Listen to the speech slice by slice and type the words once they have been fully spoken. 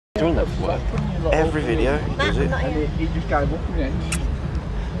doing that for work. Every video, does it? And he just gave up again.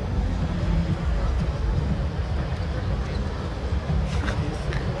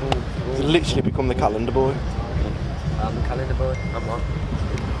 He's literally become the calendar boy. I'm the calendar boy. I'm on.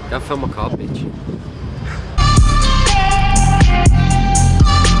 Don't film my car, bitch.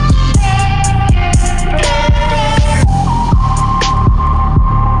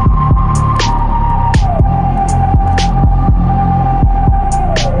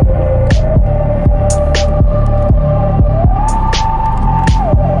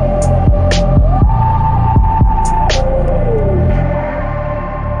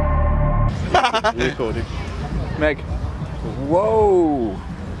 Recording. Meg. Whoa!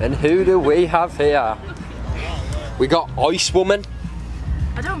 And who do we have here? We got Ice Woman.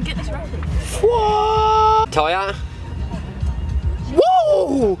 I don't get this reference. What? Toya.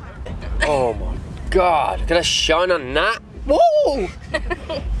 Whoa! Oh my god, look at the shine on that. Whoa!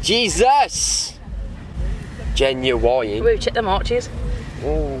 Jesus! Genuine. We've checked them arches.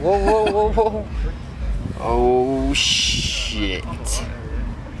 Whoa, whoa, whoa, whoa, whoa. Oh shit.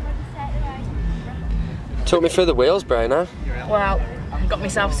 Took me through the wheels, Brainer. Well, I got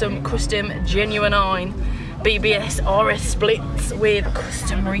myself some custom genuine BBS RS splits with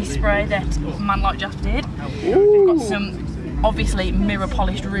custom respray that man like Jasper did. We've got some obviously mirror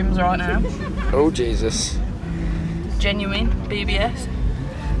polished rims right now. Oh Jesus. Genuine BBS.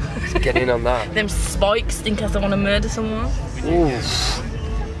 Let's get in on that. Them spikes in case I want to murder someone. Oof.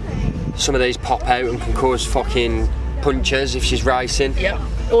 Some of these pop out and can cause fucking punches if she's racing. Yep.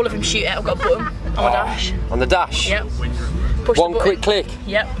 All of them shoot out. I've got a button on the dash. On the dash? Yep. Push one the button. quick click?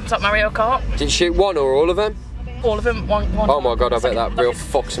 Yep. It's like Mario Kart. Did you shoot one or all of them? All of them. One. Oh my god, I bet that real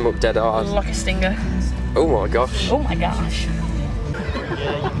fucks them up dead hard. Like a stinger. Oh my gosh. Oh my gosh.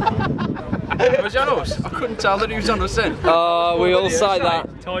 Was he on us? I couldn't tell that he was on us then. Oh, we all say that.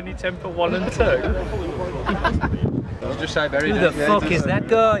 Tiny Temper 1 and 2. I'll just say very. Who the fuck is that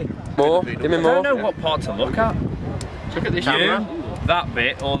guy? More? Give me I more. don't know what part to look at. Look at this You, camera. that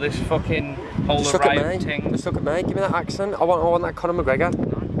bit, or this fucking whole Just look at array of me. things. Just look at me. Give me that accent. I want that Conor McGregor.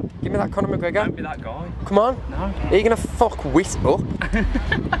 Give me that Conor McGregor. Don't be that guy. Come on. No. Are you gonna fuck wit up?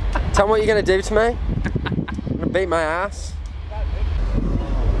 Tell me what you're gonna do to me. I'm gonna beat my ass.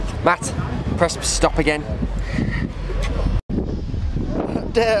 Matt, press stop again.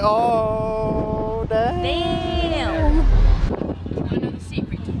 Oh, damn. Damn. You want to know the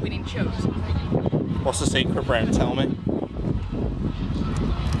secret to winning shows? What's the secret, Brown? Tell me.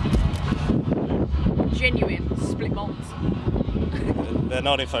 Genuine split bolts. They're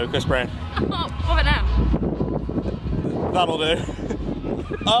not in focus, Brown. Oh, what about now? That'll do.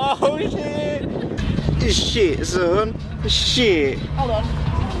 Oh shit! Shit, son. Shit. Hold on.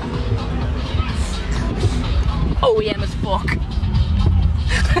 OEM as fuck.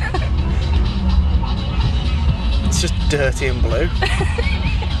 It's just dirty and blue.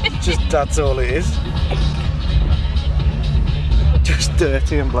 Just that's all it is. Just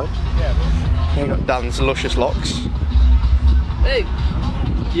dirty and blue. You got Dan's luscious locks. Ooh.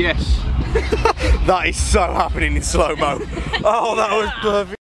 Yes. That is so happening in slow-mo. Oh, that was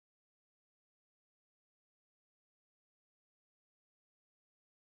perfect.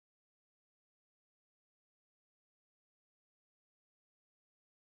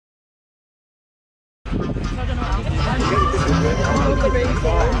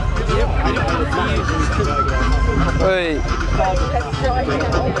 Hey.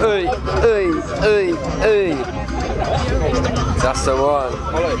 Hey, hey, hey, hey. That's the one.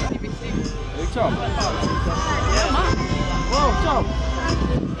 Tom. Whoa, Tom.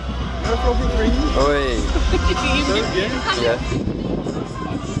 No problem, green. Oi. Yeah.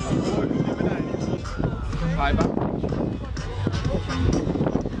 Bye back.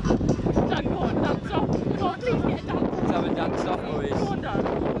 Dan, go on, dance off. Go on, please get a dance. Let's have a dance off, boys. Go on, Dan.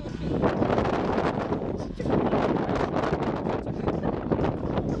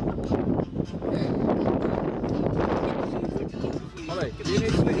 Alright, do you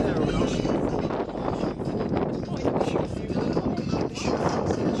need to leave there or not?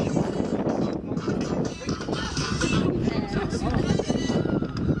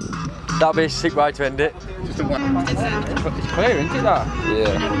 That'll be a sick way to end it. Just a one. It's clear, isn't it, that? Yeah.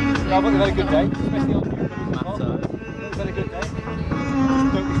 Yeah, I've had a very good day, especially on the very good day.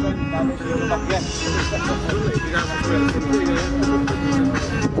 Don't be straight down, make sure you come back again.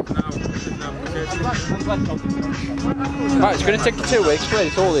 Right, it's going to take you 2 weeks, really,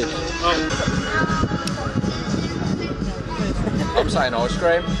 it's all this. I'm saying ice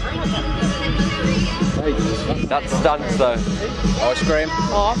cream. That stands though. Ice cream.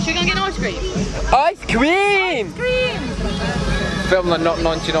 Oh, should we go and get an ice cream? Ice cream! Cream! Film the not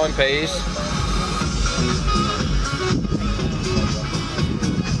 99p's.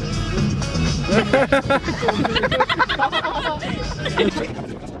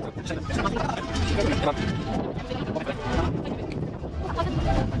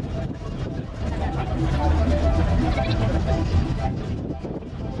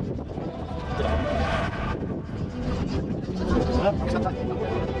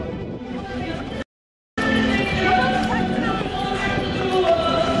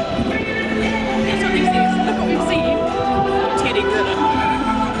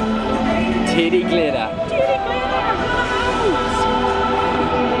 Titty glitter.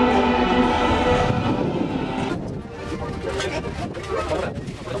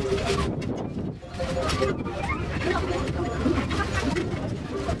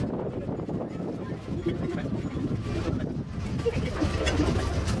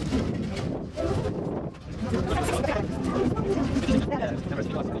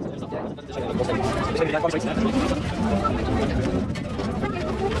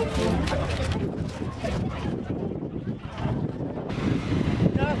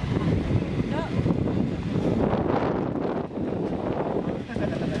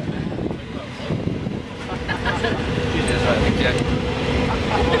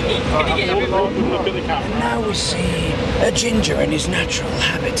 Now we see a ginger in his natural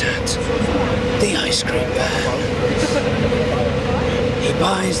habitat, the ice cream van. He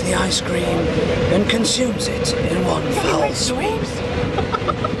buys the ice cream and consumes it in one foul sweep.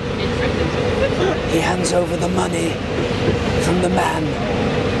 He hands over the money from the man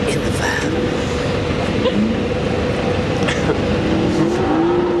in the van.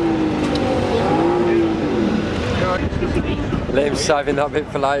 Liam's saving that bit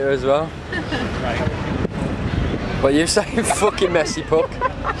for later as well. But you're saying fucking messy puck.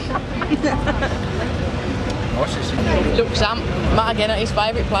 Look, Sam, Matt again at his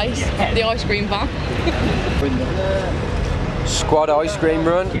favourite place, the ice cream van. Squad ice cream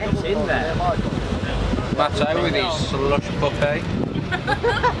run. Get in there. Matto with his slush puppy.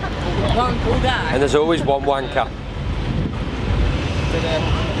 One cool guy. And there's always one wanker.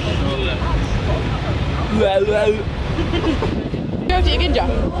 Go to your ginger.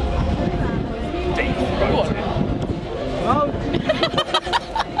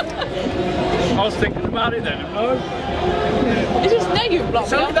 I was thinking about it then, no? It's just negative block.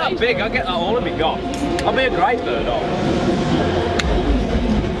 It's only that big, I'll get that all of me gone. I'll be a great bird dog.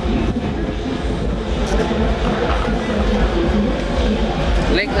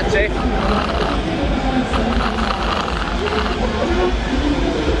 Link the tip.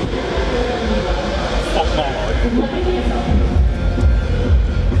 Fuck my life.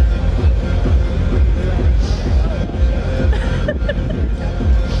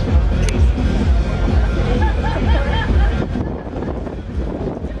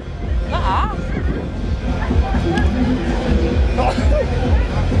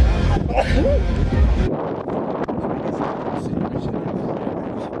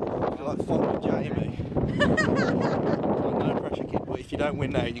 If you don't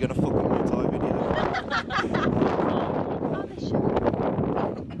win now, you're gonna fucking retire video.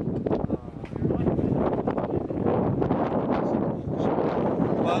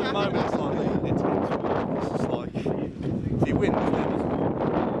 Well, at the moment it's like it's just like if he wins,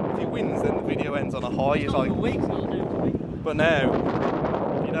 then the video ends on a high. It's like but now,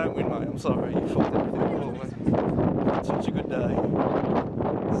 if you don't win, mate, I'm sorry, you fucked everything for me. It's such a good day.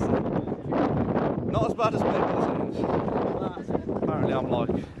 Not as bad as people think. Apparently I'm like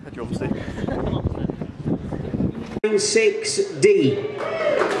a drumstick. 6D.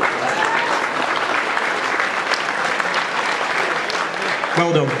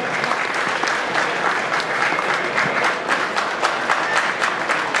 Well done.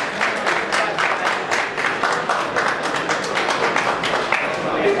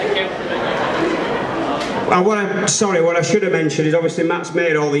 What I should have mentioned is obviously Matt's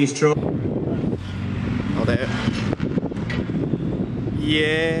made all these trucks. Oh, there.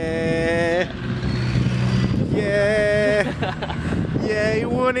 Yeah. Yeah. Yeah, you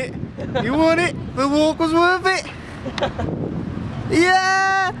won it. You won it. The walk was worth it.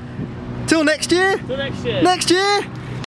 Yeah. Till next year. Till next year. Next year.